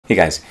Hey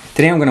guys,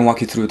 today I'm going to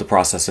walk you through the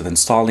process of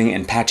installing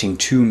and patching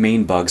two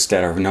main bugs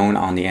that are known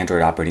on the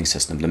Android operating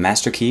system, the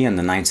master key and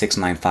the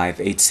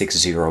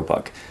 9695860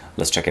 bug.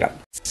 Let's check it out.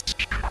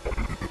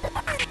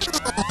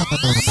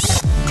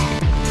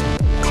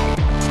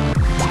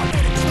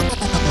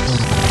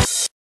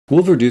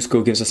 Will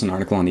Verduzco gives us an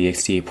article on the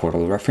XDA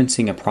portal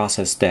referencing a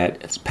process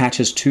that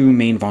patches two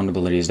main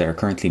vulnerabilities that are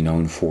currently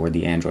known for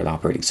the Android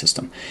operating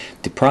system.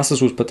 The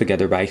process was put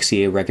together by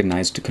XDA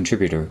Recognized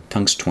Contributor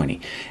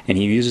Tungstwenty, and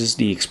he uses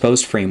the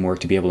Xposed framework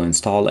to be able to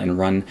install and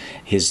run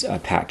his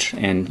patch.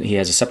 And he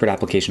has a separate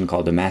application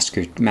called the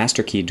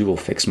master key dual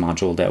fix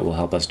module that will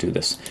help us do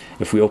this.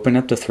 If we open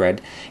up the thread,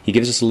 he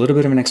gives us a little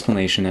bit of an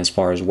explanation as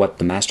far as what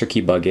the master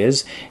key bug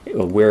is,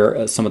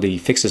 where some of the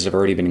fixes have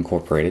already been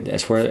incorporated,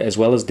 as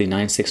well as the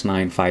 9695860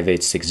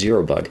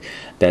 bug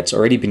that's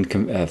already been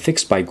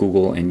fixed by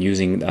Google and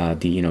using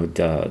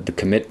the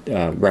commit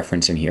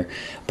reference in here.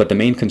 But the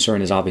main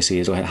concern is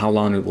obviously how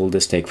long will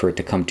this take for it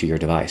to come to your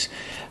device.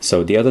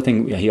 So the other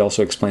thing he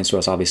also explains to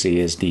us obviously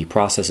is the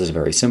process is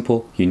very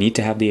simple. You need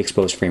to have the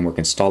Xposed framework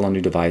installed on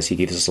your device. He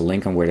gives us a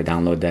link on where to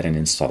download that and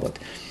install it.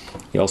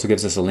 He also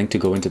gives us a link to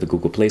go into the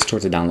Google Play Store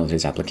to download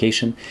his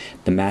application.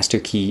 The master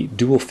key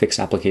dual fix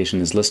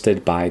application is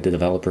listed by the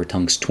developer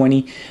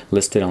Tungstwenty,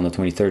 listed on the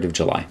 23rd of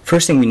July.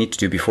 First thing we need to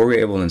do before we're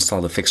able to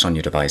install the fix on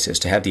your device is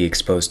to have the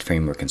Xposed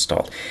framework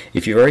installed.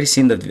 If you've already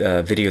seen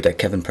the video that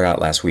Kevin put out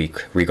last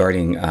week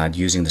regarding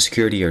using the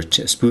security or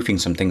spoofing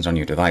some things on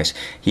your device,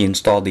 he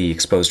installed the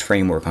Xposed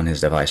framework on his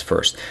device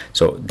first.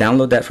 So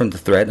download that from the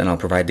thread, and I'll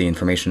provide the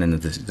information in the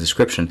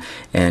description,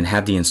 and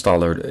have the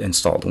installer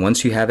installed.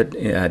 Once you have it,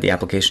 the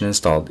application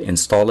installed,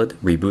 install it,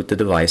 reboot the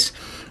device,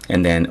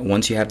 and then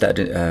once you have that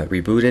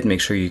rebooted,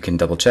 make sure you can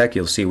double check.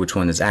 You'll see which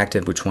one is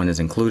active, which one is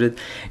included,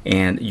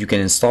 and you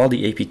can install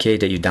the APK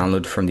that you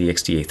download from the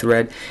XDA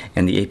thread.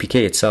 And the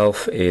APK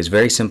itself is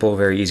very simple,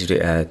 very easy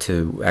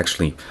to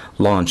actually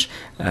launch,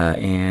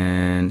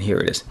 and here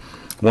it is.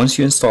 Once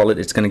you install it,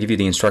 it's going to give you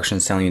the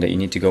instructions telling you that you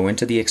need to go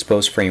into the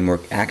Xposed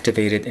framework,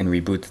 activate it, and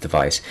reboot the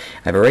device.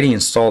 I've already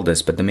installed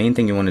this, but the main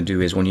thing you want to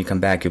do is when you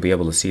come back, you'll be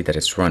able to see that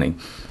it's running.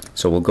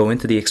 So we'll go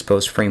into the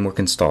Xposed framework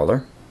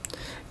installer,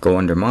 go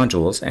under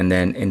modules, and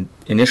then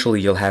initially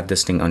you'll have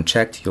this thing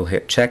unchecked. You'll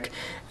hit check.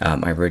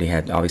 I've already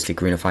had obviously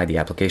greenified the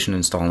application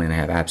installing, and I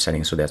have app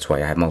settings, so that's why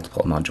I have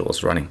multiple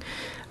modules running.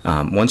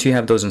 Once you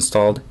have those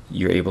installed,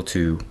 you're able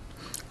to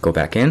go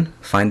back in,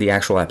 find the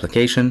actual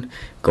application,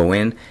 go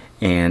in,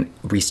 and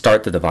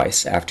restart the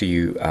device after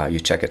you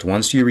check it.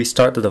 Once you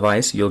restart the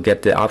device, you'll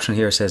get the option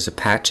here that says the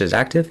patch is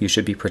active. You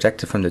should be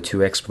protected from the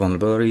 2x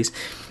vulnerabilities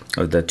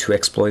or the 2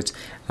 exploits,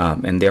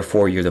 and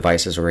therefore your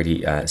device is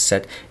already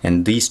set,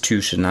 and these two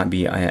should not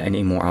be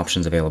any more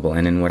options available.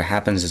 And then what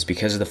happens is,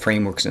 because of the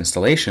framework's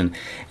installation,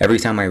 every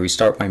time I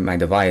restart my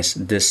device,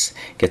 this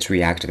gets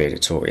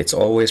reactivated. So it's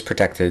always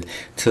protected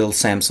till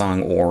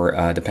Samsung, or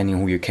depending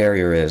on who your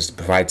carrier is,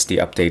 provides the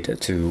update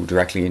to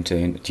directly to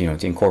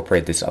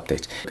incorporate this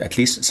update. At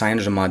least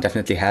CyanogenMod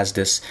definitely has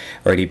this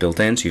already built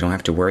in, so you don't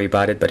have to worry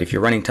about it. But if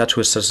you're running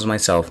TouchWiz such as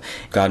myself,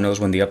 God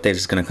knows when the update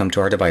is going to come to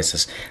our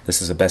devices.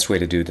 This is the best way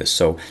to do this.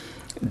 So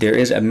there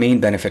is a main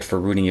benefit for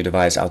rooting your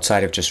device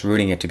outside of just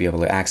rooting it to be able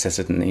to access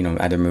it and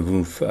either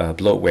remove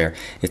bloatware.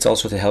 It's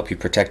also to help you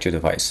protect your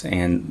device,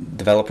 and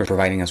developers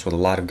providing us with a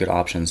lot of good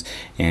options,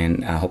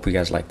 and I hope you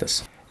guys like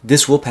this.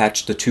 This will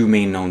patch the two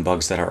main known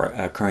bugs that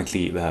are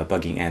currently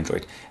bugging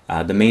Android.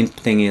 The main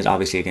thing is,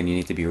 obviously, again, you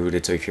need to be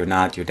rooted. So if you're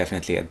not, you're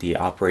definitely at the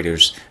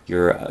operators,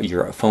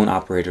 your phone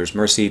operator's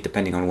mercy,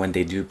 depending on when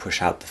they do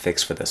push out the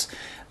fix for this.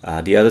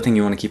 The other thing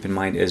you want to keep in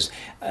mind is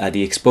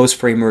the Xposed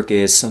framework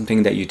is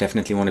something that you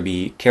definitely want to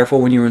be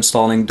careful when you're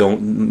installing.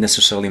 Don't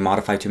necessarily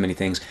modify too many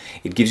things.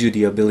 It gives you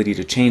the ability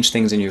to change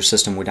things in your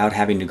system without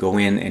having to go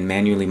in and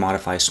manually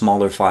modify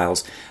smaller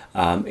files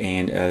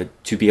and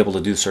to be able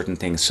to do certain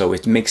things. So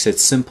it makes it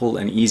simple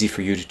and easy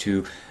for you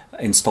to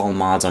install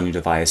mods on your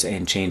device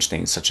and change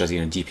things such as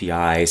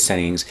DPI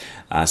settings,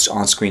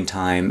 on-screen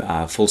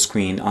time, full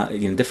screen,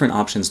 different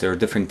options. There are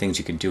different things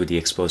you can do with the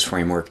Xposed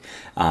framework,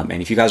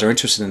 and if you guys are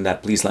interested in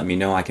that, please let me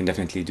know. I can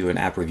definitely do an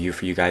app review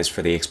for you guys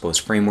for the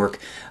Xposed framework.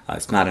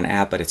 It's not an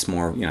app, but it's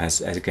more,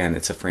 as again,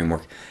 it's a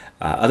framework.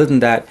 Other than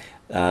that,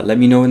 let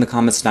me know in the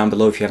comments down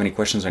below if you have any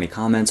questions or any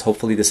comments.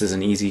 Hopefully this is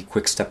an easy,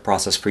 quick step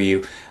process for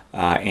you.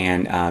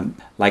 And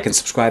like and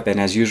subscribe. And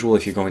as usual,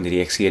 if you're going to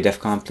the XDA DEF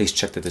CON, please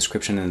check the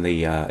description and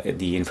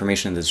the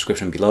information in the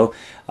description below.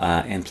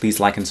 And please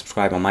like and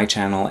subscribe on my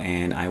channel,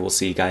 and I will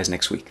see you guys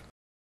next week.